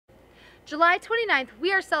July 29th,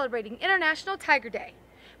 we are celebrating International Tiger Day.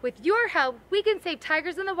 With your help, we can save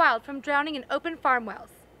tigers in the wild from drowning in open farm wells.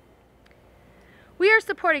 We are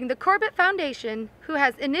supporting the Corbett Foundation, who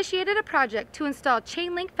has initiated a project to install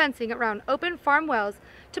chain link fencing around open farm wells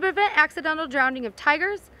to prevent accidental drowning of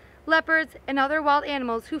tigers, leopards, and other wild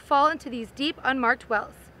animals who fall into these deep, unmarked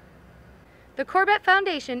wells. The Corbett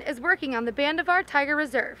Foundation is working on the Bandavar Tiger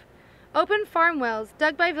Reserve. Open farm wells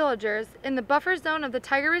dug by villagers in the buffer zone of the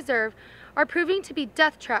Tiger Reserve are proving to be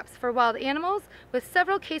death traps for wild animals, with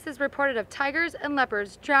several cases reported of tigers and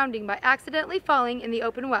leopards drowning by accidentally falling in the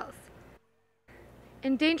open wells.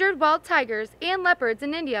 Endangered wild tigers and leopards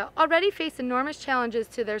in India already face enormous challenges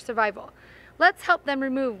to their survival. Let's help them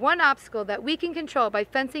remove one obstacle that we can control by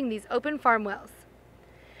fencing these open farm wells.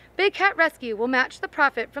 Big Cat Rescue will match the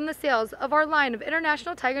profit from the sales of our line of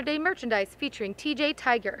International Tiger Day merchandise featuring TJ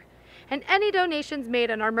Tiger, and any donations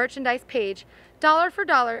made on our merchandise page, dollar for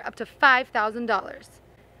dollar, up to $5,000.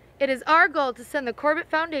 It is our goal to send the Corbett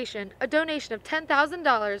Foundation a donation of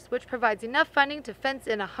 $10,000, which provides enough funding to fence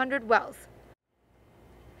in 100 wells.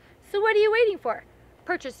 So what are you waiting for?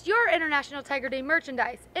 Purchase your International Tiger Day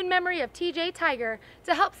merchandise in memory of TJ Tiger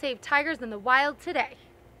to help save tigers in the wild today.